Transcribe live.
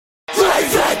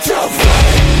Hey,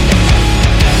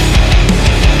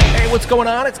 what's going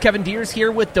on? It's Kevin Deers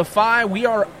here with Defy. We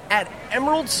are at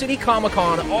Emerald City Comic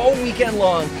Con all weekend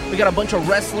long. We got a bunch of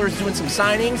wrestlers doing some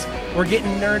signings. We're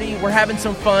getting nerdy. We're having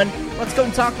some fun. Let's go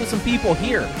and talk with some people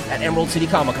here at Emerald City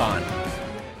Comic Con.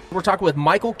 We're talking with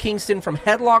Michael Kingston from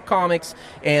Headlock Comics,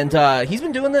 and he's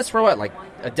been doing this for what, like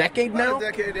a decade now? About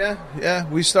a decade, yeah. Yeah,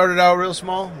 we started out real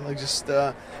small, like just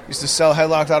used to sell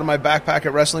headlocks out of my backpack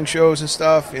at wrestling shows and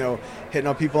stuff, you know, hitting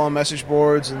up people on message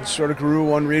boards, and sort of grew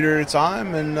one reader at a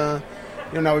time. And now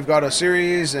we've got a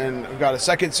series, and we've got a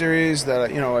second series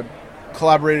that I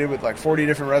collaborated with like 40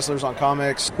 different wrestlers on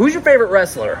comics. Who's your favorite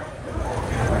wrestler?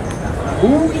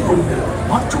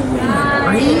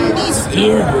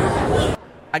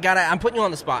 I'm putting you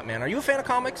on the spot, man. Are you a fan of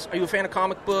comics? Are you a fan of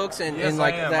comic books and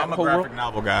like I am. that I'm a whole graphic world?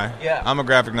 novel guy. Yeah, I'm a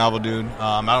graphic novel dude.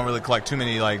 I don't really collect too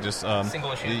many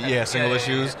single issues. Yeah, single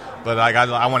issues. But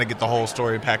I want to get the whole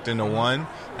story packed into one.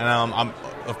 And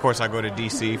of course I go to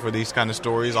DC for these kind of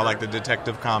stories. I like the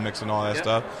detective comics and all that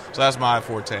stuff. So that's my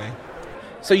forte.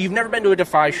 So you've never been to a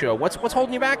Defy show. What's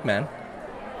holding you back, man?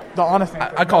 The honest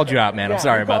answer. I called you out, man. I'm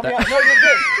sorry about that. No, you're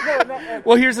good. No.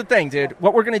 Well, here's the thing, dude.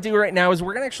 What we're going to do right now is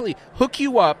we're going to actually hook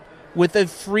you up with a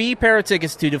free pair of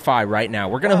tickets to Defy right now.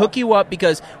 We're going to hook you up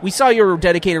because we saw you're a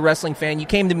dedicated wrestling fan. You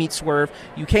came to meet Swerve.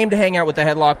 You came to hang out with the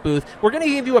Headlock booth. We're going to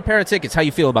give you a pair of tickets. How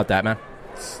you feel about that, man?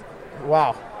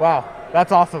 Wow.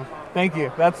 That's awesome. Thank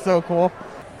you. That's so cool.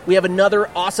 We have another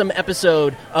awesome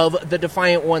episode of the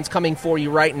Defiant Ones coming for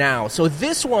you right now. So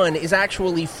this one is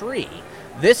actually free.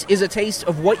 This is a taste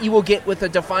of what you will get with the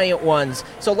Defiant Ones.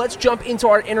 So let's jump into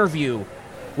our interview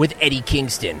with Eddie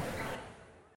Kingston.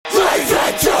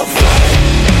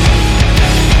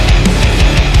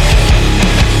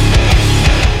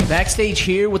 Backstage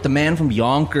here with the man from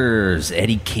Yonkers,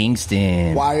 Eddie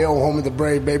Kingston. YO, home of the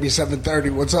Brave, baby, 730.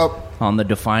 What's up? On the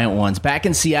Defiant Ones. Back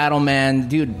in Seattle, man.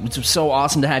 Dude, it's so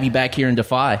awesome to have you back here in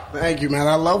Defy. Thank you, man.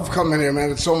 I love coming here,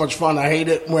 man. It's so much fun. I hate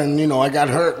it when, I got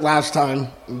hurt last time,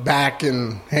 back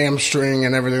and hamstring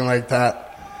and everything like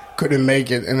that. Couldn't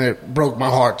make it, and it broke my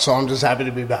heart, so I'm just happy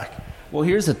to be back. Well,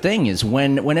 here's the thing is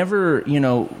whenever,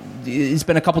 it's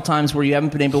been a couple times where you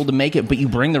haven't been able to make it, but you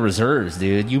bring the reserves,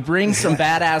 dude. You bring some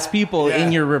badass people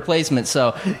in your replacement.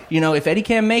 So, if Eddie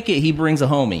can't make it, he brings a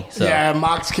homie. So. Yeah,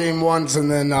 Mox came once,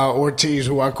 and then Ortiz,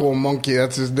 who I call Monkey,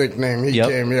 that's his nickname. He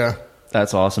came, yeah.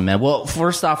 That's awesome, man. Well,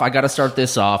 first off, I got to start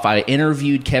this off. I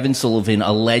interviewed Kevin Sullivan,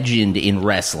 a legend in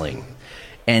wrestling.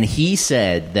 And he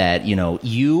said that,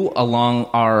 you along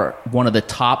are one of the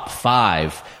top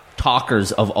 5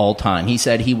 talkers of all time. He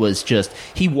said he watched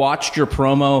your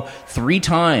promo 3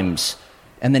 times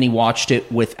and then he watched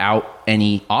it without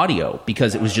any audio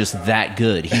because it was just that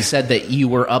good. He said that you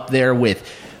were up there with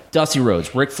Dusty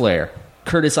Rhodes, Ric Flair,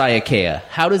 Curtis Iakea.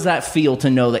 How does that feel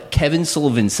to know that Kevin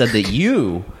Sullivan said that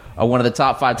you are one of the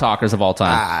top 5 talkers of all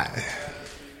time?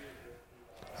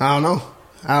 I don't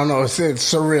know. It's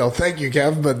surreal. Thank you,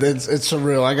 Kev, but it's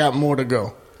surreal. I got more to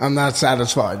go. I'm not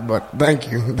satisfied, but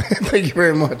thank you. Thank you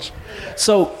very much.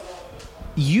 So,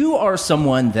 you are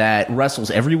someone that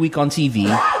wrestles every week on TV,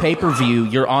 pay-per-view,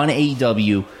 you're on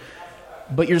AEW,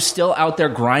 but you're still out there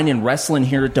grinding, wrestling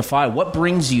here at Defy. What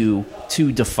brings you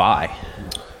to Defy?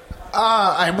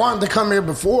 I wanted to come here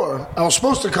before. I was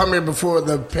supposed to come here before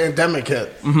the pandemic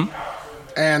hit. Mm-hmm.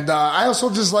 And I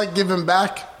also just like giving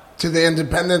back to the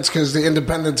independents because the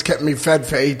independents kept me fed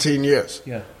for 18 years.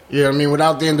 Yeah. You know what I mean?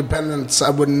 Without the independents, I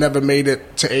would have never made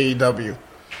it to AEW.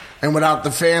 And without the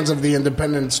fans of the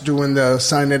independents doing the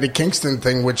Sign Eddie Kingston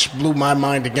thing, which blew my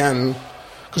mind again,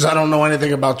 because I don't know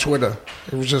anything about Twitter.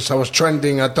 It was just, I was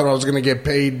trending. I thought I was going to get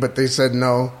paid, but they said,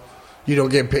 no, you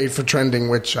don't get paid for trending,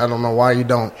 which I don't know why you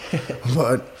don't.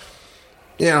 But,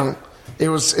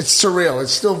 it's surreal.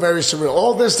 It's still very surreal.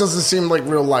 All this doesn't seem like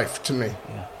real life to me.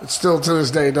 Yeah. It's still to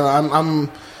this day. I'm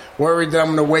worried that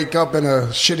I'm going to wake up in a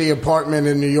shitty apartment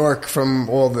in New York from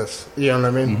all this. You know what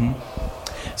I mean?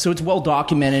 Mm-hmm. So it's well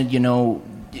documented,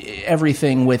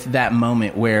 everything with that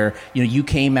moment where, you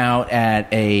came out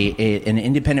at an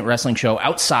independent wrestling show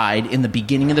outside in the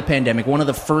beginning of the pandemic, one of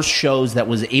the first shows that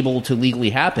was able to legally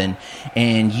happen,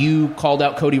 and you called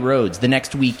out Cody Rhodes. The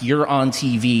next week, you're on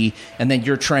TV, and then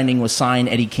you're trending with Sign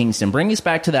Eddie Kingston. Bring us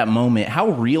back to that moment. How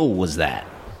real was that?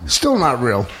 Still not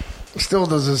real. Still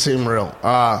doesn't seem real.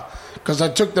 Because I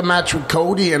took the match with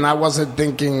Cody and I wasn't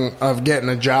thinking of getting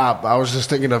a job. I was just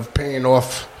thinking of paying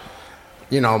off,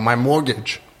 my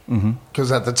mortgage.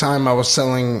 Because at the time I was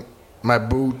selling my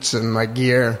boots and my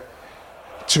gear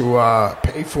to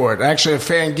pay for it. Actually, a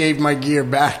fan gave my gear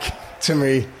back to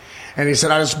me. And he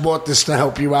said, I just bought this to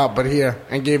help you out, but here.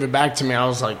 And gave it back to me. I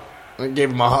was like, I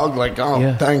gave him a hug, like,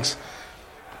 thanks.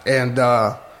 And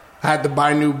I had to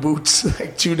buy new boots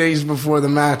like 2 days before the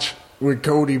match with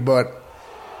Cody. But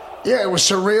yeah, it was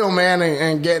surreal, man,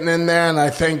 and getting in there. And I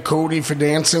thank Cody for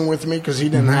dancing with me because he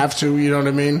didn't have to, you know what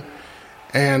I mean?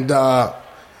 And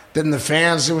then the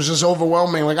fans, it was just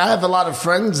overwhelming. Like, I have a lot of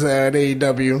friends there at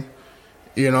AEW,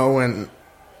 you know, and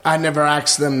I never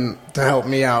asked them to help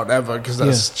me out ever because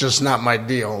that's just not my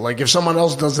deal. Like, if someone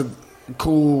else does it,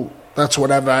 cool, that's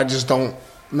whatever. I just don't,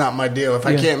 not my deal. If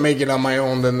I can't make it on my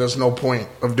own, then there's no point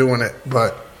of doing it.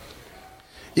 But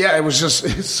yeah, it was just,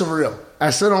 it's surreal.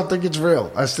 I still don't think it's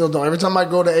real. I still don't. Every time I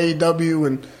go to AEW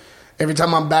and every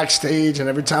time I'm backstage and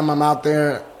every time I'm out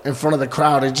there in front of the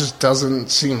crowd, it just doesn't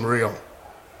seem real.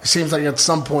 It seems like at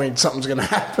some point something's going to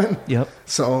happen. Yep.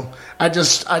 So I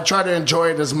try to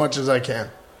enjoy it as much as I can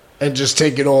and just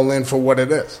take it all in for what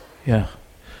it is. Yeah.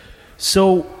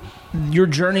 So your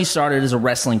journey started as a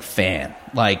wrestling fan.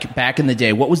 Like, back in the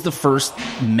day, what was the first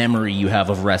memory you have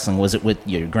of wrestling? Was it with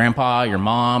your grandpa, your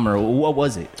mom, or what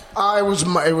was it? It was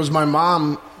my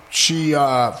mom. She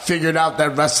figured out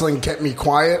that wrestling kept me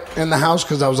quiet in the house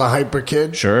because I was a hyper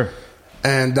kid. Sure.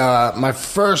 And my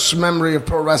first memory of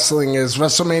pro wrestling is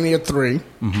WrestleMania 3,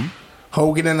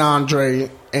 Hogan and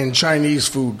Andre, and Chinese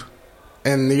food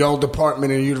in the old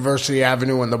apartment in University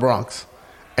Avenue in the Bronx.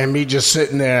 And me just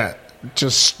sitting there,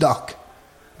 just stuck,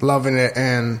 loving it.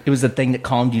 And it was the thing that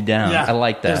calmed you down. yeah, I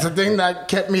like that. It was the thing that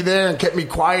kept me there and kept me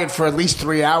quiet for at least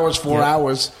 3 hours, 4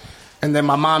 hours. And then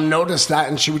my mom noticed that,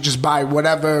 and she would just buy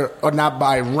whatever, or not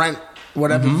buy, rent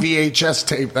whatever VHS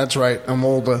tape. That's right, I'm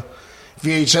older.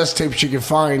 VHS tape she could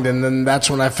find, and then that's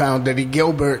when I found Eddie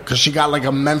Gilbert, because she got like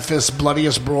a Memphis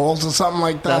Bloodiest Brawls or something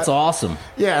like that. That's awesome.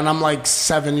 Yeah, and I'm like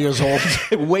 7 years old.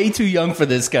 Way too young for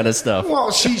this kind of stuff.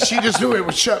 Well, she just knew it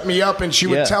would shut me up, and she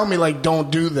would tell me, like, don't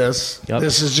do this. Yep.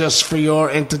 This is just for your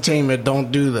entertainment.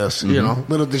 Don't do this. You know,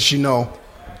 little did she know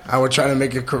I would try to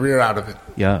make a career out of it.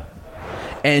 Yeah.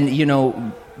 And, you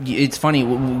know, it's funny,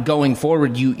 going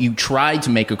forward, you tried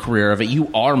to make a career of it. You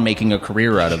are making a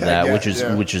career out of that, which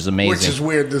is amazing. Which is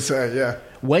weird to say, yeah.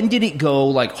 When did it go,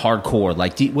 like, hardcore?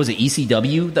 Like, was it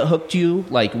ECW that hooked you?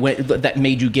 Like, that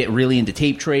made you get really into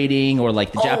tape trading or,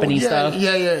 like, the Japanese stuff?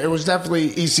 Yeah. It was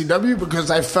definitely ECW because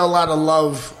I fell out of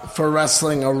love for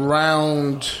wrestling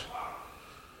around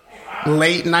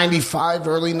late 95,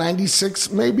 early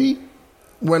 96, maybe.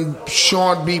 When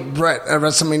Shawn beat Brett at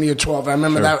WrestleMania 12, I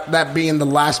remember that being the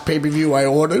last pay-per-view I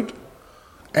ordered,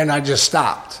 and I just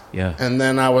stopped. Yeah. And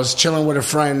then I was chilling with a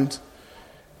friend,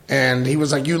 and he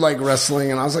was like, you like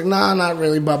wrestling? And I was like, nah, not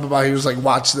really, blah, blah, blah. He was like,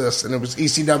 watch this. And it was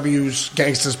ECW's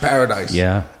Gangsta's Paradise.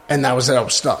 Yeah. And that was it. I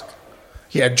was stuck.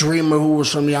 You had Dreamer, who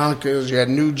was from Yonkers. You had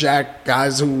New Jack,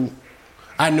 guys who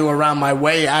I knew around my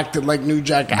way, acted like New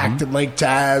Jack, acted like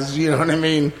Taz, you know what I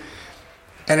mean?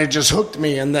 And it just hooked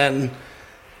me, and then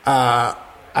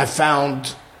I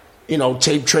found, you know,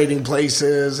 tape trading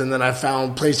places, and then I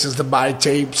found places to buy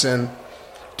tapes, and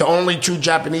the only two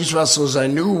Japanese wrestlers I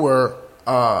knew were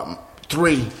four.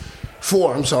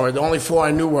 The only four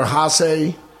I knew were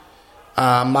Hase,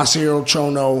 Masahiro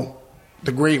Chono,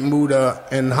 the Great Muda,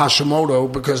 and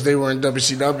Hashimoto, because they were in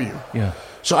WCW. Yeah.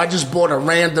 So I just bought a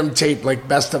random tape, like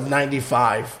Best of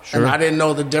 95, and I didn't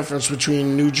know the difference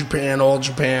between New Japan, All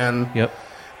Japan. Yep.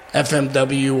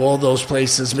 FMW, all those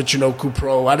places, Michinoku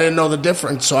Pro. I didn't know the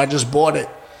difference, so I just bought it.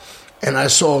 And I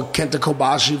saw Kenta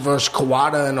Kobashi versus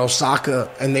Kawada in Osaka,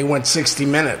 and they went 60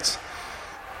 minutes.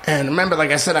 And remember,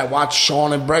 like I said, I watched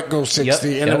Shawn and Brett go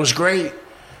 60, and it was great.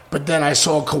 But then I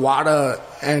saw Kawada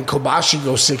and Kobashi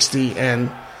go 60, and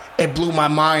it blew my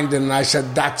mind, and I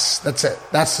said, that's it.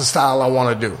 That's the style I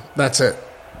want to do. That's it.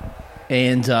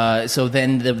 And so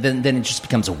then it just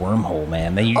becomes a wormhole,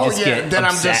 man. Then you just get then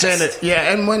obsessed. I'm just in it.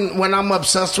 Yeah, and when I'm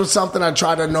obsessed with something, I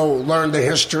try to learn the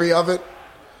history of it.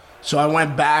 So I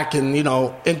went back, and, you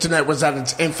know, internet was at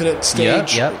its infinite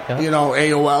stage. Yep. You know,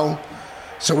 AOL.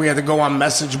 So we had to go on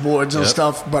message boards and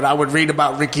stuff. But I would read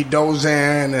about Ricky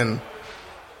Dozan and,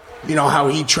 you know, how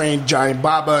he trained Giant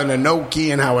Baba and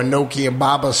Inoki, and how Inoki and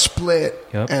Baba split.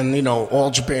 And, you know,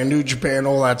 All Japan, New Japan,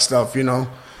 all that stuff, you know.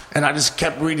 And I just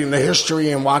kept reading the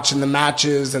history and watching the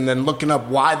matches, and then looking up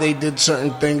why they did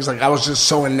certain things. Like, I was just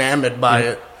so enamored by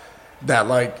it that,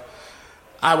 like,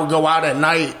 I would go out at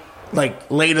night, like,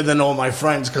 later than all my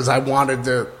friends, because I wanted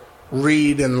to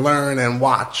read and learn and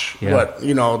watch what,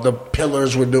 you know, the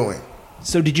pillars were doing.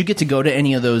 So did you get to go to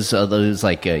any of those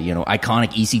like, you know,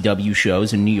 iconic ECW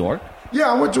shows in New York? Yeah,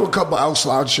 I went to a couple of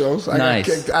Outloud shows.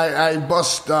 Nice. I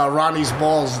bust Ronnie's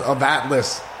balls of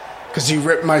Atlas. Because he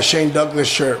ripped my Shane Douglas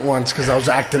shirt once because I was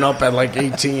acting up at like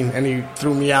 18, and he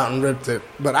threw me out and ripped it.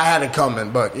 But I had it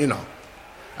coming, but, you know.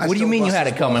 What do you mean you had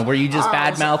it coming? Were you just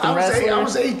bad-mouthing wrestlers? I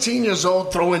was 18 years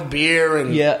old, throwing beer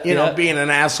and, being an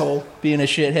asshole. Being a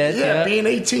shithead? Yeah, being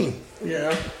 18.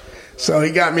 Yeah. So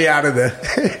he got me out of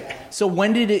there. So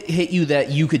when did it hit you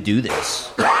that you could do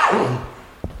this?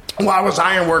 Well, I was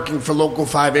ironworking for Local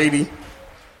 580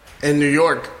 in New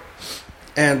York.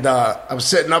 And I was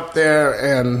sitting up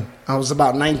there, and I was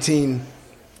about 19,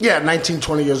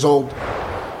 20 years old.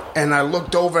 And I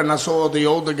looked over and I saw the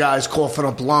older guys coughing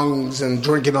up lungs and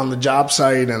drinking on the job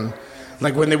site. And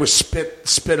like when they would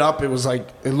spit up, it was like,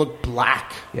 it looked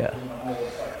black. Yeah.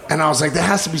 And I was like, there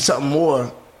has to be something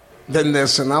more than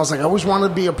this. And I was like, I always wanted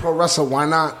to be a pro wrestler. Why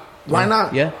not? Why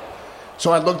not? Yeah.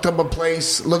 So I looked up a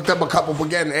place, looked up a couple,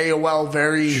 again, AOL,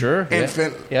 very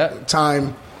infant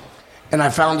time. And I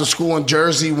found a school in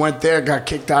Jersey, went there, got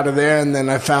kicked out of there. And then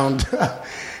I found...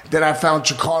 Then I found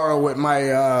Chikara with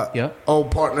my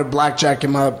old partner Blackjack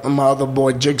and my other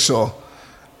boy Jigsaw.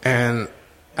 And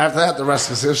after that, the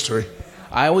rest is history.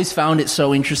 I always found it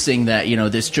so interesting that,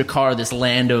 this Chikara, this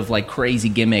land of, like, crazy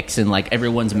gimmicks and, like,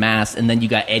 everyone's masked. And then you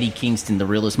got Eddie Kingston, the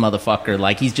realest motherfucker.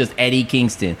 Like, he's just Eddie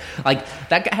Kingston. Like,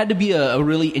 that had to be a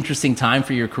really interesting time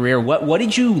for your career. What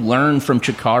did you learn from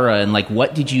Chikara? And, like,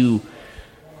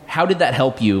 how did that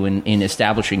help you in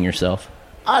establishing yourself?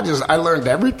 I learned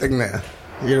everything there.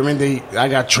 You know what I mean? I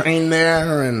got trained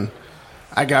there, and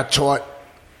I got taught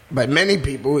by many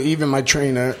people, even my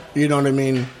trainer, you know what I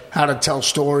mean, how to tell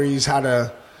stories,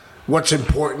 what's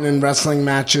important in wrestling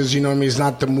matches, you know what I mean? It's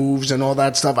not the moves and all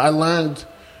that stuff. I learned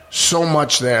so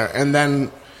much there. And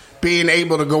then being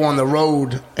able to go on the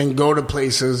road and go to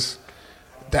places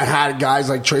that had guys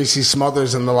like Tracy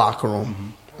Smothers in the locker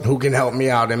room. Who can help me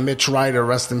out, and Mitch Ryder,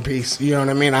 rest in peace. You know what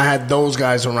I mean? I had those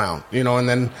guys around, and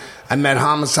then I met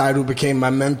Homicide, who became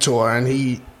my mentor, and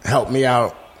he helped me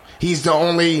out. He's the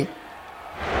only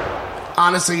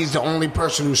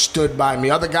person who stood by me.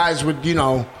 Other guys would,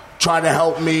 try to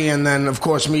help me, and then, of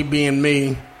course, me being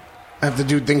me, I have to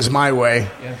do things my way.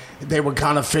 Yeah. They would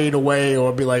kind of fade away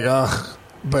or be like, ugh.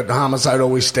 But Homicide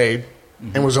always stayed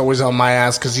and was always on my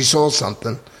ass because he saw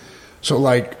something. So,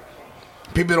 like,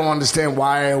 people don't understand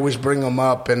why I always bring him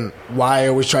up and why I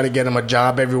always try to get him a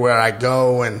job everywhere I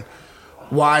go and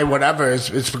why whatever.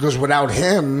 It's because without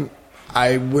him,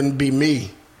 I wouldn't be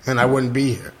me and I wouldn't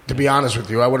be here. To be honest with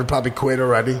you, I would have probably quit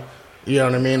already. You know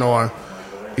what I mean? Or,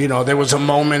 there was a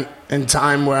moment in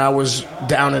time where I was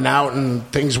down and out and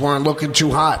things weren't looking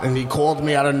too hot. And he called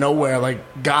me out of nowhere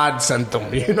like God sent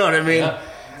him. You know what I mean? Yeah.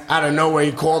 Out of nowhere,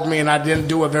 he called me and I didn't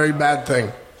do a very bad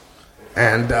thing.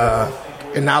 And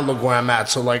now look where I'm at.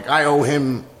 So, like, I owe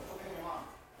him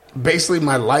basically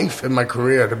my life and my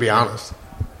career, to be honest.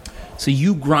 So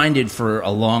you grinded for a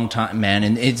long time, man,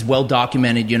 and it's well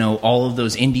documented, all of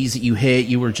those indies that you hit,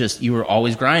 you were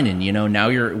always grinding, Now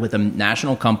you're with a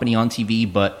national company on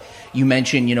TV, but you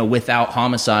mentioned, without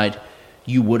Homicide,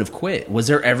 you would have quit. Was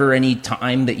there ever any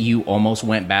time that you almost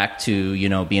went back to,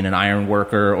 being an iron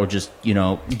worker or just,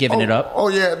 giving it up? Oh,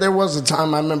 yeah, there was a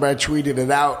time. I remember I tweeted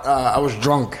it out. I was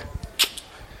drunk.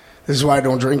 This is why I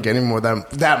don't drink anymore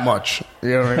that much. You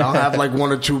know what I mean? I'll have like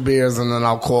 1 or 2 beers and then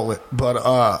I'll call it. But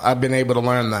I've been able to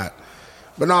learn that.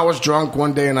 But no, I was drunk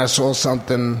one day and I saw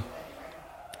something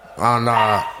on...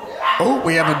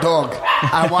 we have a dog.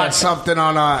 I watched something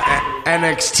on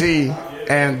NXT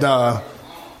and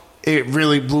it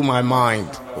really blew my mind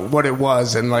what it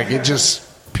was. And like it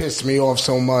just pissed me off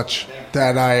so much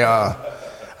that I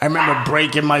remember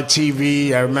breaking my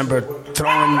TV. I remember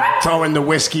throwing the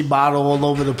whiskey bottle all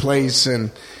over the place.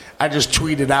 And I just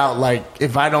tweeted out, like,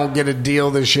 if I don't get a deal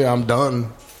this year, I'm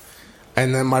done.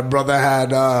 And then my brother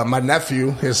had my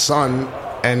nephew, his son,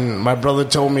 and my brother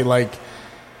told me, like,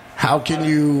 how can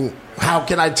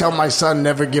I tell my son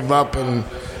never give up and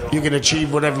you can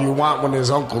achieve whatever you want when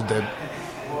his uncle did?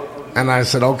 And I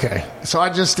said, okay. So I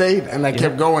just stayed, and I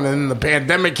kept going. And then the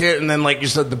pandemic hit, and then, like you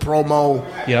said, the promo,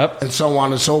 and so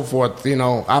on and so forth.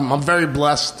 I'm very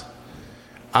blessed.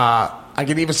 I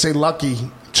can even say lucky,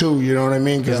 too, you know what I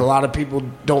mean? Because a lot of people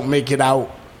don't make it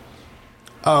out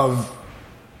of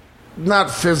not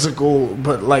physical,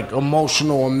 but, like,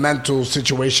 emotional or mental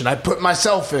situation I put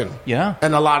myself in. Yeah.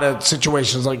 In a lot of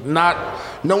situations. Like,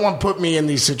 no one put me in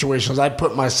these situations. I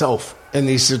put myself in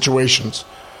these situations.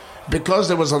 Because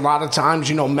there was a lot of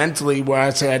times, mentally where I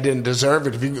say I didn't deserve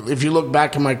it. If you look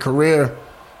back in my career,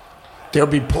 there'll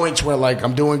be points where, like,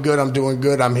 I'm doing good,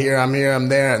 I'm here, I'm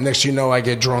there. And next I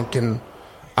get drunk and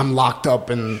I'm locked up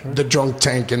in the drunk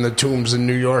tank in the Tombs in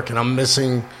New York and I'm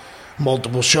missing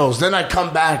multiple shows. Then I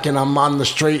come back and I'm on the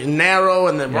straight and narrow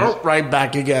and then right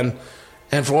back again.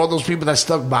 And for all those people that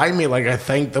stuck by me, like, I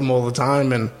thank them all the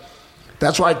time. And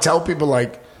that's why I tell people,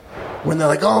 like, when they're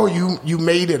like, oh, you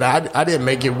made it. I didn't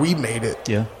make it. We made it.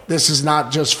 Yeah. This is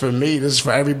not just for me. This is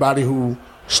for everybody who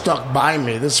stuck by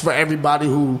me. This is for everybody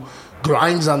who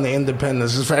grinds on the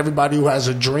independents. This is for everybody who has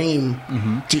a dream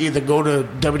to either go to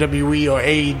WWE or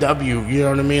AEW. You know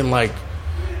what I mean? Like,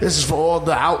 this is for all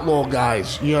the outlaw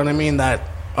guys, you know what I mean, that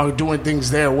are doing things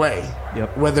their way.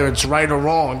 Yep. Whether it's right or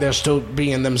wrong, they're still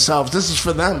being themselves. This is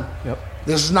for them. Yep.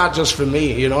 This is not just for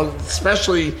me, you know.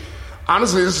 Especially,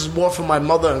 honestly, this is more for my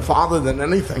mother and father than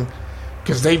anything.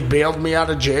 Because they've bailed me out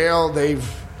of jail. They've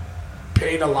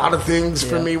paid a lot of things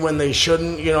for me when they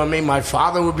shouldn't, you know what I mean? My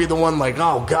father would be the one like,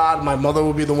 oh, God. My mother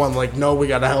would be the one like, no, we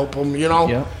got to help him, you know.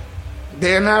 Yep. They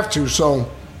didn't have to,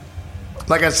 so...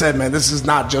 Like I said, man, this is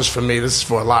not just for me. This is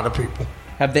for a lot of people.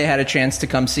 Have they had a chance to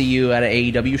come see you at an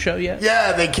AEW show yet?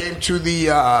 Yeah, they came to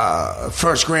the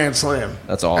first Grand Slam.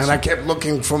 That's awesome. And I kept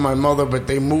looking for my mother, but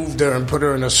they moved her and put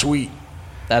her in a suite.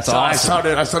 That's so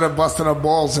awesome. I started busting her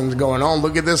balls and going, oh,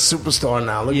 look at this superstar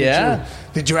now. Look at you.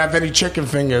 Did you have any chicken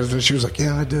fingers? And she was like,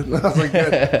 yeah, I did. I was like,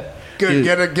 good.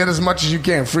 Good. Get as much as you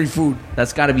can. Free food.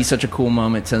 That's got to be such a cool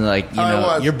moment to, like, you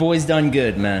know, your boy's done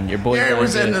good, man. Your boy's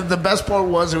done good. And the best part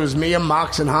was it was me and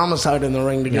Mox and Homicide in the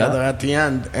ring together at the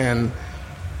end. And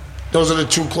those are the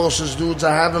two closest dudes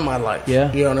I have in my life.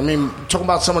 Yeah. You know what I mean? Talking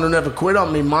about someone who never quit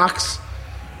on me, Mox,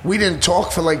 we didn't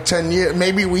talk for like 10 years.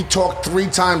 Maybe we talked 3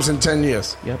 times in 10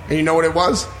 years. Yep. And you know what it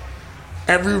was?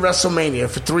 Every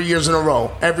WrestleMania for 3 years in a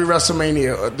row, every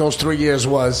WrestleMania those 3 years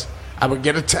was, I would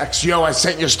get a text, yo, I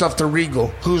sent your stuff to Regal.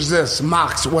 Who's this?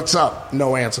 Mox, what's up?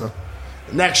 No answer.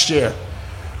 Next year,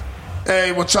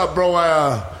 hey, what's up, bro?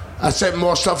 I sent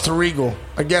more stuff to Regal.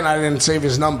 Again, I didn't save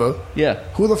his number. Yeah.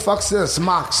 Who the fuck's this?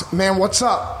 Mox. Man, what's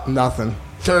up? Nothing.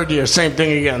 Third year, same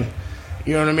thing again.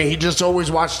 You know what I mean? He just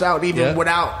always watched out, even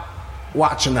without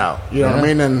watching out. You know what I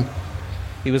mean? And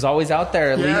he was always out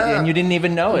there, and you didn't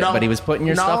even know it, but he was putting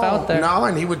your stuff out there. No,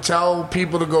 and he would tell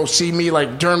people to go see me,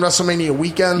 like, during WrestleMania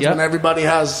weekends when everybody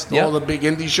has all the big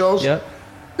indie shows. Yep.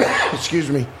 Excuse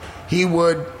me. He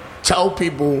would tell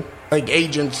people, like,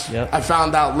 agents. Yep. I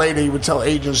found out later he would tell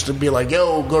agents to be like,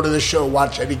 yo, go to this show,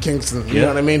 watch Eddie Kingston. You know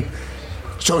what I mean?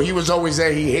 So he was always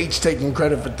there. He hates taking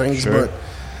credit for things, but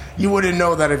you wouldn't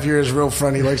know that if you're his real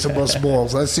friend. He likes to bust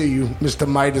balls. I see you, Mr.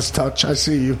 Midas Touch. I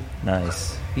see you.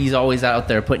 Nice. He's always out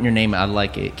there putting your name. I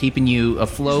like it, keeping you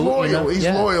afloat. He's loyal. You know? He's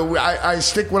loyal. I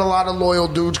stick with a lot of loyal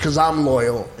dudes because I'm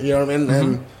loyal. You know what I mean?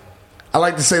 And I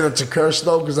like to say that's a curse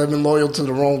though because I've been loyal to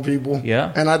the wrong people.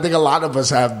 Yeah. And I think a lot of us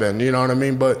have been. You know what I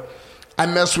mean? But I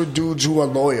mess with dudes who are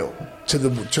loyal to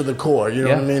the core. You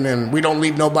know what I mean? And we don't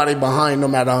leave nobody behind, no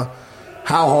matter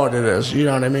how hard it is. You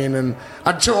know what I mean? And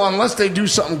unless they do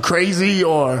something crazy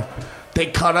or they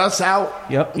cut us out.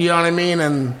 Yep. You know what I mean?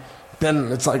 And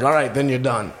then it's like, all right, then you're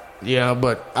done. Yeah,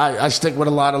 but I stick with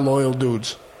a lot of loyal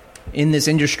dudes. In this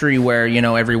industry where, you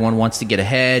know, everyone wants to get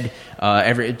ahead,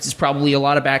 it's probably a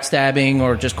lot of backstabbing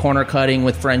or just corner cutting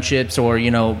with friendships or,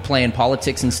 you know, playing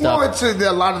politics and stuff.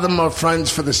 Well, a lot of them are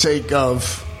friends for the sake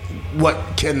of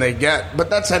what can they get.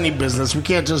 But that's any business. We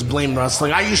can't just blame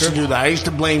wrestling. I used to do that. I used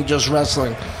to blame just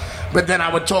wrestling. But then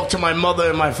I would talk to my mother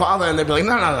and my father, and they'd be like,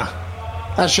 no.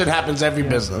 That shit happens every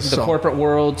business. The corporate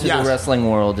world to the wrestling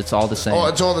world, it's all the same. Oh,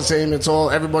 it's all the same. It's all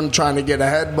everyone trying to get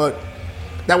ahead, but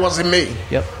that wasn't me.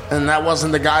 Yep. And that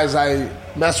wasn't the guys I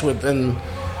mess with. And,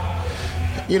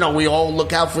 you know, we all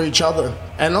look out for each other.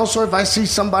 And also, if I see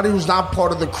somebody who's not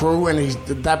part of the crew and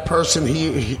that person,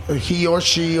 he or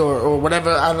she or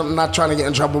whatever, I'm not trying to get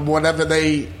in trouble, but whatever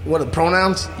what are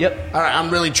pronouns? Yep. All right,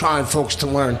 I'm really trying, folks, to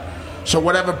learn. So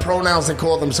whatever pronouns they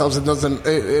call themselves, it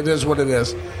is what it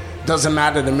is. Doesn't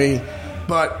matter to me.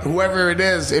 But whoever it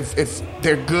is, if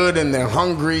they're good and they're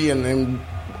hungry and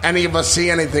any of us see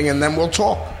anything, and then we'll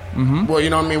talk. Mm-hmm. Well, you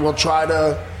know what I mean? We'll try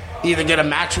to either get a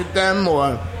match with them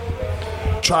or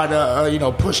try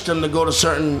to, push them to go to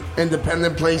certain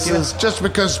independent places just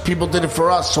because people did it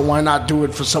for us. So why not do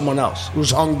it for someone else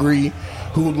who's hungry,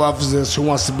 who loves this, who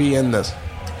wants to be in this?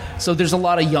 So there's a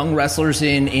lot of young wrestlers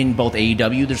in both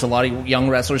AEW. There's a lot of young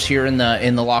wrestlers here in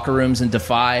the locker rooms in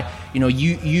Defy. You know,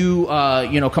 you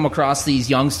come across these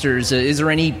youngsters. Is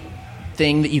there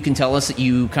anything that you can tell us that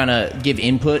you kind of give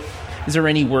input? Is there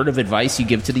any word of advice you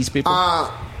give to these people?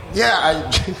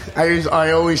 Yeah,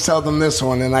 I always tell them this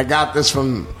one, and I got this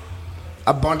from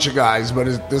a bunch of guys,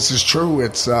 but this is true.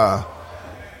 It's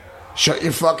shut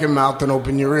your fucking mouth and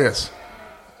open your ears.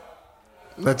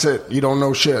 That's it. You don't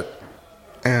know shit.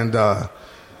 And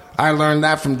I learned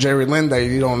that from Jerry Lynn, that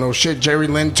you don't know shit. Jerry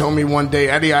Lynn told me one day,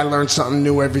 Eddie, I learned something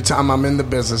new every time I'm in the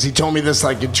business. He told me this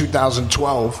like in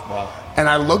 2012. Wow. And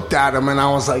I looked at him and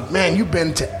I was like, man, you've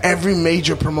been to every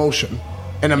major promotion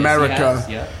in America.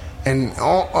 Yeah. And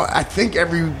I think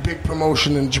every big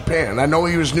promotion in Japan. I know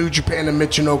he was New Japan and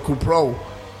Michinoku Pro.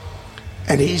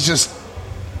 And he's just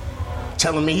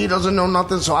telling me he doesn't know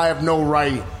nothing, so I have no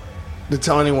right to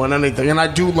tell anyone anything. And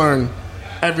I do learn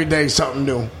every day something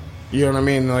new. You know what I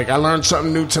mean? Like, I learned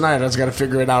something new tonight. I just got to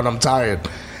figure it out. I'm tired.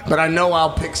 But I know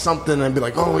I'll pick something and be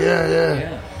like, oh, yeah.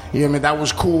 You know what I mean? That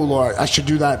was cool, or I should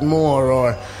do that more,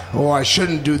 or I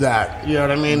shouldn't do that. You know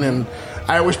what I mean? And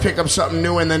I always pick up something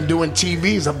new, and then doing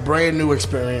TV is a brand new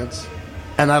experience.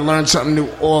 And I learn something new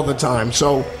all the time.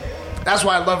 So that's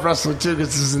why I love wrestling, too,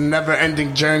 because it's a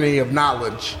never-ending journey of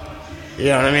knowledge. You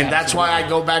know what I mean? Absolutely. That's why I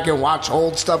go back and watch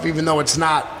old stuff, even though it's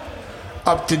not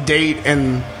up to date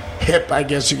and hip, I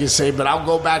guess you could say. But I'll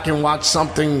go back and watch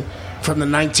something from the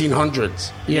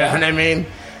 1900s. You know what I mean?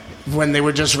 When they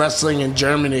were just wrestling in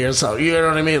Germany or so. You know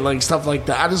what I mean? Like, stuff like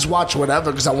that. I just watch whatever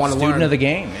because I want to learn. Student of the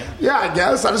game. Yeah, I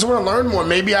guess. I just want to learn more.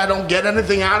 Maybe I don't get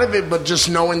anything out of it, but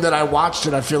just knowing that I watched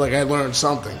it, I feel like I learned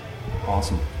something.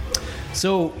 Awesome.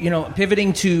 So, you know,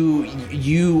 pivoting to,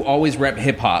 you always rep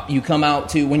hip-hop. You come out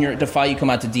to, when you're at Defy, you come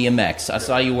out to DMX. I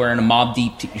saw you wearing a Mobb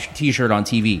Deep t-shirt on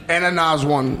TV. And a Nas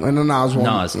one.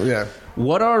 Nas. Yeah.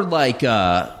 What are, like,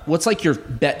 what's, like, your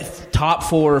top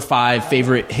 4 or 5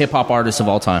 favorite hip-hop artists of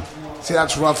all time? See,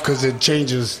 that's rough because it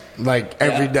changes, like,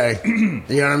 every day. You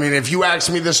know what I mean? If you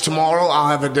ask me this tomorrow, I'll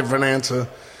have a different answer.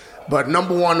 But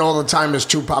number one all the time is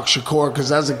Tupac Shakur,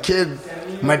 because as a kid,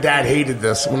 my dad hated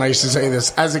this when I used to say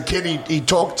this. As a kid, he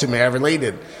talked to me. I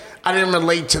related. I didn't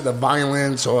relate to the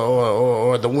violence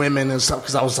or the women and stuff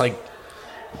because I was like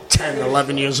 10,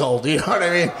 11 years old. You know what I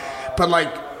mean? But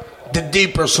like the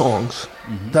deeper songs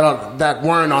that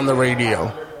weren't on the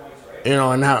radio, you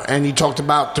know, and he talked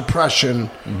about depression,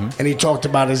 and he talked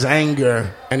about his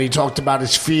anger, and he talked about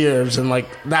his fears, and like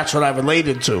that's what I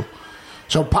related to.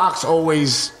 So Pac's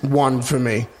always won for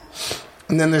me.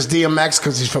 And then there's DMX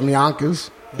because he's from Yonkers.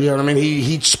 You know what I mean?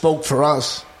 He spoke for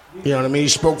us. You know what I mean? He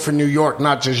spoke for New York,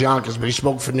 not just Yonkers, but he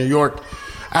spoke for New York.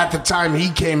 At the time he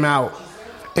came out,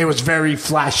 it was very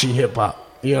flashy hip-hop.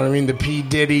 You know what I mean? The P.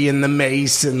 Diddy and the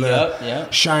Mace and the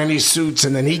shiny suits.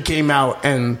 And then he came out,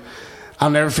 and I'll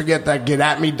never forget that Get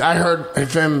At Me. I heard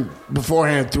of him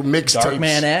beforehand through mixtapes.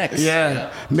 Darkman X.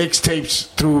 Yeah, mixtapes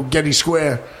through Getty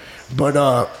Square.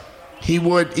 But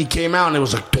he came out, and it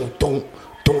was like, dum, dum,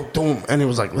 dum, dum. And it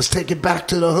was like, let's take it back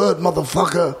to the hood,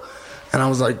 motherfucker. And I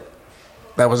was like,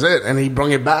 that was it. And he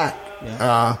brought it back.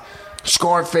 Yeah.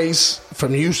 Scarface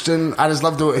from Houston. I just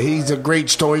love he's a great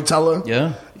storyteller.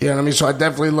 Yeah. You know what I mean? So I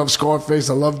definitely love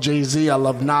Scarface. I love Jay-Z. I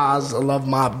love Nas. I love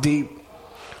Mobb Deep.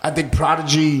 I think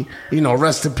Prodigy, you know,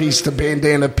 rest in peace to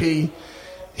Bandana P.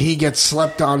 He gets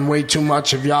slept on way too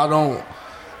much. If y'all don't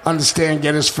understand,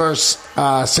 get his first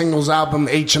singles album,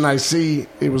 H&IC.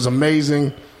 It was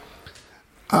amazing.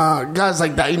 Guys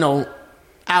like that, you know,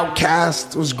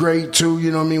 Outkast was great too,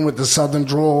 you know what I mean, with the Southern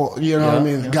drawl, you know what I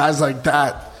mean? Guys like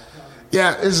that.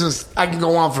 Yeah, it's just, I can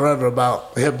go on forever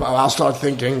about hip-hop. I'll start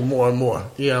thinking more and more,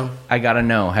 you know? I gotta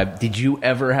know, did you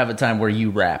ever have a time where you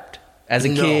rapped? As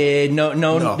a kid? No,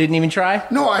 didn't even try?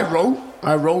 No, I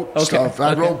wrote stuff.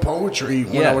 I wrote poetry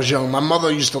when I was young. My mother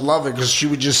used to love it because she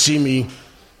would just see me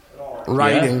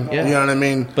writing, you know what I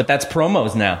mean? But that's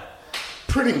promos now.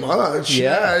 Pretty much.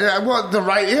 Yeah. Well,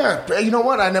 you know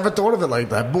what? I never thought of it like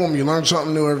that. Boom, you learn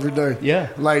something new every day. Yeah.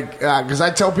 Like, because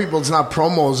I tell people it's not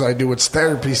promos I do, it's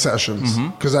therapy sessions.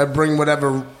 Because I bring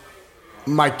whatever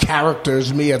my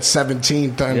characters, me at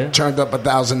 17, turned up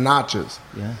 1,000 notches.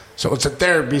 Yeah. So it's a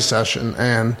therapy session.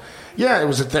 And yeah, it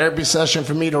was a therapy session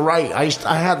for me to write.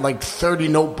 I had like 30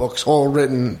 notebooks all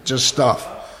written, just stuff.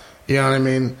 You know what I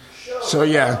mean? So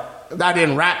yeah. I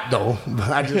didn't rap, though.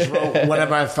 I just wrote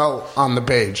whatever I felt on the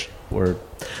page. Word.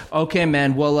 Okay,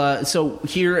 man. Well, so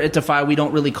here at Defy, we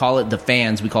don't really call it the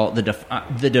fans. We call it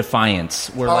the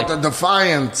Defiance. We're the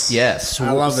Defiance. Yes.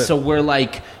 I love it. So we're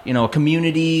like, you know, a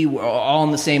community. We're all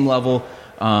on the same level.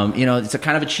 You know, it's a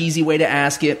kind of a cheesy way to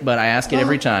ask it, but I ask it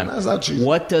every time. That's not cheesy.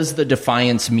 What does the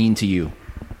Defiance mean to you?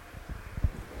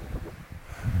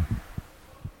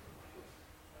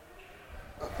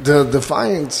 The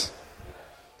Defiance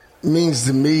means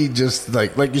to me just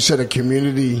like you said, a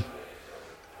community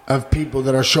of people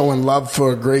that are showing love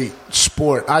for a great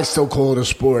sport. I still call it a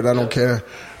sport. I don't care.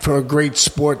 For a great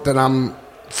sport that I'm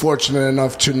fortunate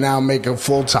enough to now make a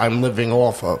full-time living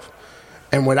off of.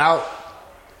 And without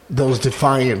those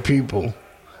Defiant people,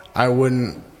 I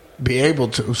wouldn't be able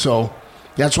to. So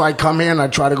that's why I come here and I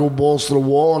try to go balls to the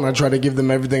wall and I try to give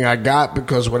them everything I got,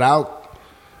 because without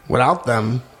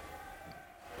them,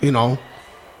 you know,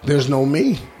 there's no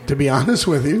me, to be honest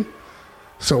with you.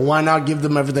 So why not give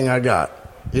them everything I got?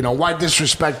 Why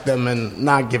disrespect them and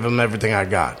not give them everything I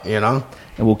got, And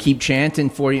we'll keep chanting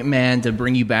for you, man, to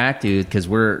bring you back, dude, because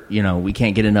we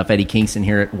can't get enough Eddie Kingston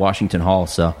here at Washington Hall,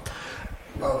 so.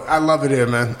 Well, I love it here,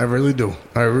 man. I really do.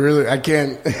 I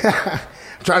can't.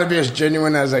 I'm trying to be as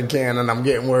genuine as I can, and I'm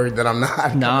getting worried that I'm not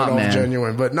coming off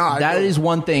genuine. But no, that is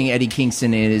one thing Eddie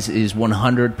Kingston is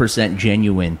 100%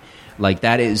 genuine. Like,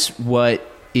 that is what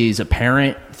is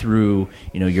apparent through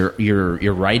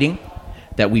your writing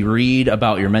that we read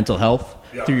about your mental health,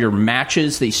 through your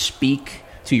matches they speak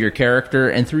to your character,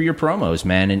 and through your promos,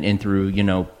 man, and through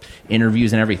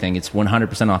interviews and everything. It's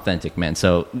 100% authentic, man.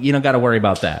 So you don't got to worry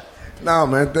about that. No,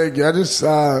 man, thank you. I just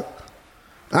I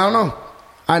don't know.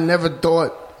 I never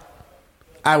thought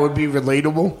I would be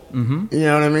relatable. Mm-hmm. You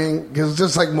know what I mean? Because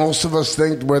just like most of us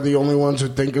think we're the only ones who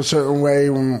think a certain way,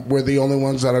 and we're the only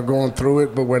ones that are going through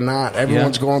it, but we're not.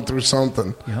 Everyone's going through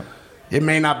something. Yep. It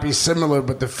may not be similar,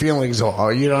 but the feelings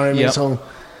are. You know what I mean? Yep. So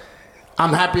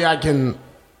I'm happy I can,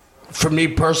 for me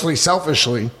personally,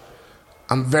 selfishly,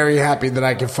 I'm very happy that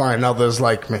I can find others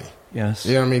like me. Yes.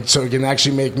 You know what I mean? So it can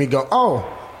actually make me go,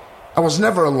 oh, I was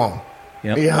never alone.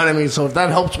 Yep. You know what I mean? So if that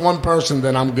helps one person,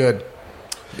 then I'm good.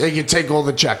 They can take all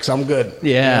the checks. I'm good.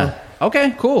 Yeah.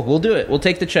 Okay, cool. We'll do it. We'll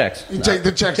take the checks. You take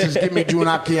the checks. Just give me Jun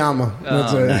Akiyama.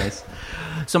 That's it. Nice.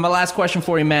 So my last question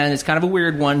for you, man, it's kind of a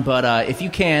weird one, but if you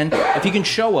can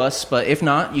show us, but if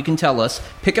not, you can tell us.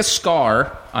 Pick a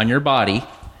scar on your body.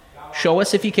 Show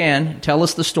us if you can. Tell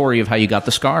us the story of how you got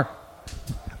the scar.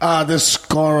 This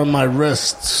scar on my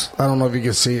wrists. I don't know if you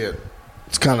can see it.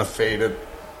 It's kind of faded.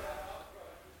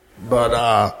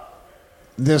 But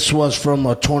this was from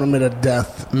a Tournament of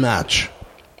Death match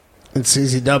in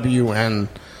CZW, and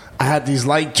I had these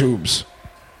light tubes,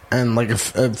 and like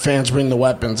fans bring the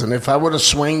weapons, and if I would have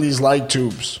swung these light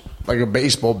tubes like a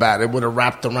baseball bat, it would have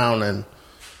wrapped around and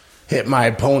hit my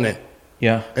opponent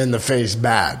in the face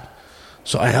bad.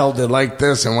 So I held it like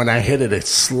this, and when I hit it, it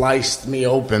sliced me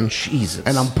open. Jesus.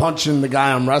 And I'm punching the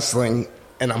guy I'm wrestling,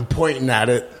 and I'm pointing at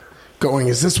it, going,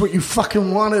 is this what you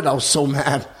fucking wanted? I was so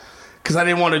mad. Because I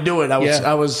didn't want to do it.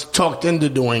 I was talked into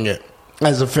doing it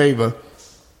as a favor.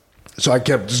 So I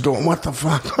kept just going, what the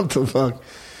fuck? What the fuck?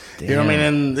 Damn. You know what I mean?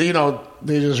 And, they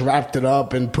just wrapped it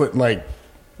up and put, like,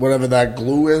 whatever that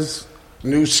glue is.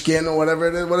 New skin or whatever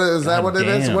it is. Is that what it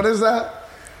is? What is that?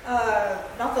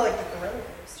 Not the, like, the Gorilla Glue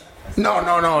stuff.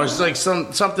 No. It's like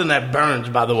something that burns,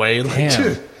 by the way.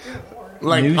 Damn.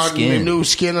 Like new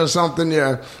skin or something,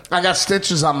 yeah. I got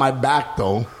stitches on my back,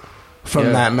 though,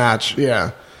 from that match,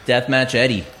 yeah. Deathmatch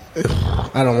Eddie.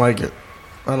 I don't like it.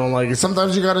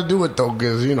 Sometimes you got to do it, though,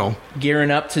 because, Gearing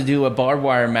up to do a barbed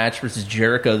wire match versus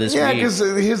Jericho this week. Yeah, because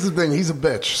here's the thing. He's a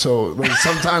bitch. So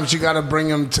sometimes you got to bring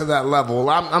him to that level.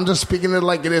 I'm just speaking it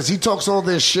like it is. He talks all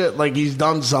this shit like he's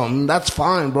done something. That's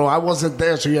fine, bro. I wasn't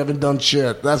there, so you haven't done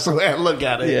shit. That's the way I look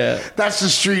at it. Yeah. That's the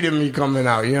street in me coming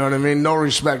out. You know what I mean? No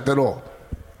respect at all.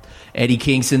 Eddie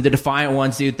Kingston, the Defiant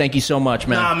Ones, dude. Thank you so much,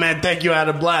 man. Nah, man. Thank you. I had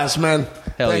a blast, man.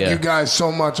 Thank you guys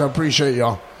so much. I appreciate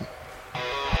y'all.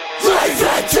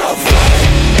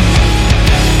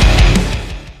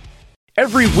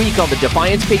 Every week on the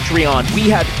Defiance Patreon, we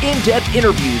have in-depth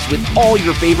interviews with all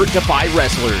your favorite Defy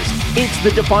wrestlers. It's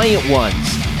the Defiant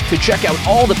Ones. To check out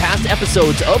all the past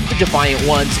episodes of the Defiant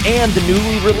Ones and the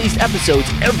newly released episodes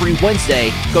every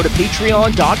Wednesday, go to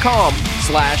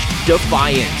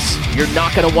patreon.com/Defiance. You're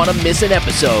not going to want to miss an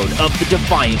episode of the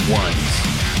Defiant Ones.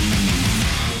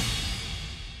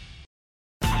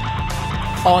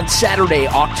 On Saturday,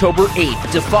 October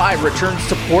 8th, Defy returns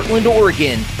to Portland,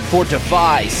 Oregon for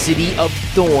Defy City of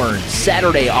Thorns.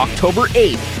 Saturday, October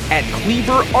 8th at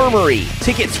Cleaver Armory.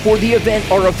 Tickets for the event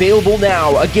are available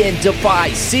now. Again,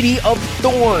 Defy City of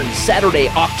Thorns. Saturday,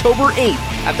 October 8th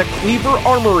at the Cleaver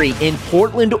Armory in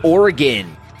Portland,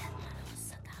 Oregon.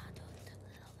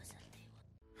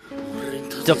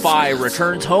 Defy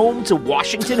returns home to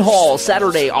Washington Hall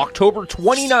Saturday, October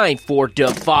 29th for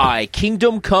Defy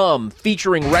Kingdom Come,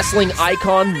 featuring wrestling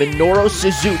icon Minoru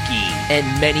Suzuki and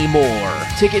many more.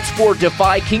 Tickets for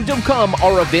Defy Kingdom Come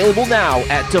are available now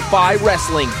at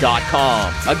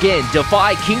DefyWrestling.com. Again,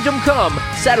 Defy Kingdom Come,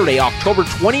 Saturday, October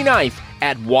 29th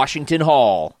at Washington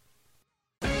Hall.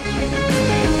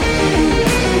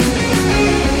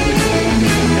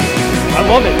 I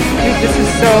love it. Dude, this is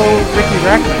so Ricky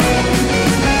Rackman.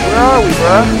 Where are we,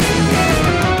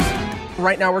 bro?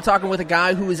 Right now we're talking with a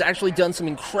guy who has actually done some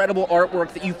incredible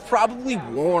artwork that you've probably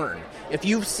worn. If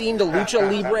you've seen the Lucha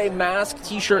Libre mask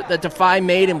t-shirt that Defy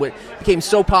made and became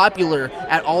so popular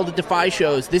at all the Defy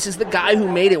shows, this is the guy who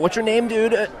made it. What's your name,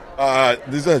 dude?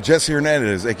 This is Jesse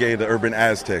Hernandez, a.k.a. the Urban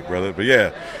Aztec, brother. But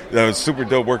yeah, it was super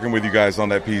dope working with you guys on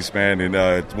that piece, man. And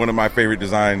it's one of my favorite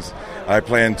designs. I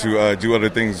plan to do other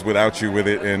things without you with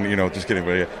it. And, just kidding,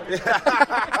 but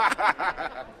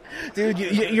yeah. Dude,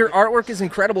 your artwork is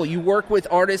incredible. You work with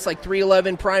artists like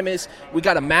 311, Primus. We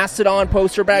got a Mastodon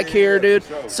poster back here, dude.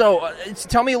 So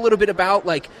tell me a little bit about,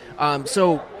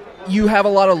 so you have a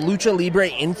lot of Lucha Libre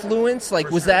influence.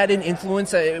 Was that an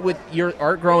influence with your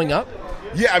art growing up?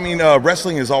 Yeah, I mean,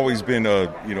 wrestling has always been,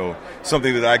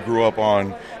 something that I grew up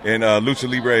on, and Lucha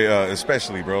Libre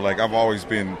especially, bro. I've always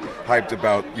been hyped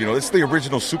about, it's the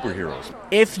original superheroes.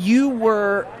 If you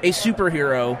were a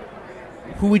superhero,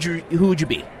 who would you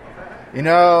be?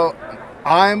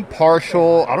 I'm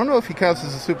partial. I don't know if he counts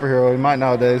as a superhero. He might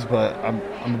nowadays, but I'm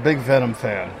a big Venom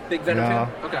fan. Big Venom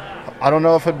fan? Okay. I don't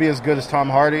know if it'd be as good as Tom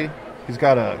Hardy. He's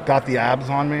got the abs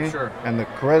on me. Sure. And the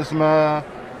charisma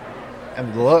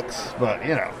and the looks, but,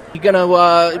 You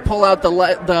gonna pull out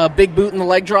the big boot and the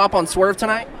leg drop on Swerve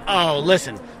tonight? Oh,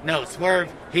 listen. No,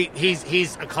 Swerve,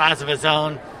 he's a class of his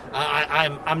own.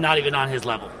 I'm not even on his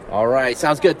level. All right,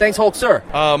 sounds good. Thanks, Hulk, sir.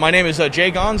 My name is Jay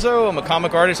Gonzo. I'm a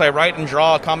comic artist. I write and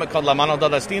draw a comic called La Mano del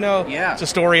Destino. Yeah. It's a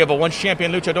story of a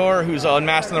once-champion luchador who's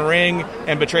unmasked in the ring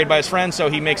and betrayed by his friends, so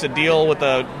he makes a deal with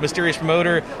a mysterious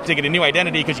promoter to get a new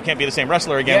identity because you can't be the same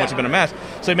wrestler again once you've been unmasked.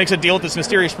 So he makes a deal with this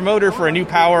mysterious promoter for a new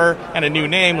power and a new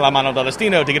name, La Mano del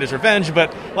Destino, to get his revenge.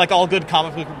 But like all good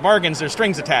comic book bargains, there's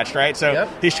strings attached, right? So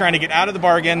he's trying to get out of the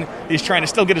bargain. He's trying to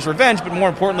still get his revenge, but more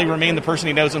importantly, remain the person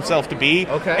he knows himself to be.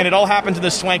 Okay. And it all happens in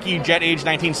this swanky jet age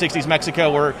 1960s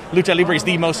Mexico where lucha libre is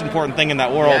the most important thing in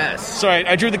that world. Yes. So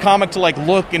I drew the comic to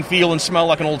look and feel and smell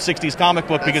like an old 60s comic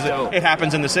book because it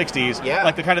happens in the 60s. Yeah.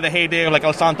 Like the heyday of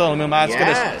El Santo and Mil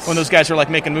Máscaras when those guys are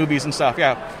making movies and stuff.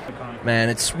 Yeah. Man,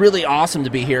 it's really awesome to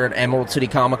be here at Emerald City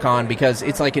Comic Con because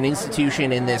it's like an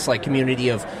institution in this community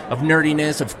of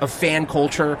nerdiness, of fan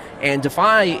culture, and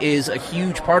Defy is a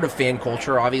huge part of fan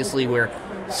culture. Obviously, we're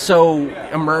so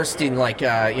immersed in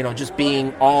just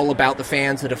being all about the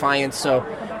fans, the Defiant, so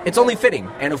it's only fitting.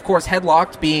 And of course,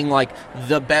 Headlocked being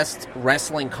the best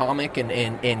wrestling comic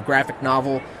and graphic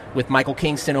novel with Michael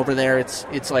Kingston over there,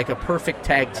 it's like a perfect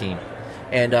tag team.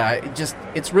 And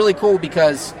it's really cool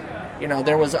because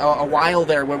there was a while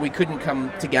there where we couldn't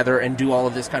come together and do all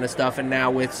of this kind of stuff, and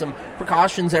now with some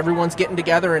precautions, everyone's getting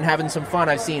together and having some fun.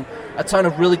 I've seen a ton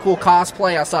of really cool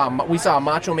cosplay. We saw a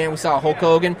Macho Man, we saw a Hulk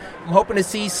Hogan. I'm hoping to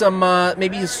see some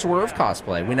maybe a Swerve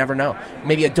cosplay. We never know.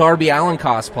 Maybe a Darby Allin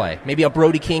cosplay. Maybe a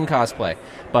Brody King cosplay.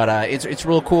 But it's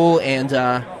real cool, and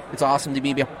it's awesome to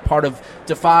be a part of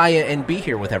Defy and be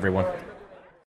here with everyone.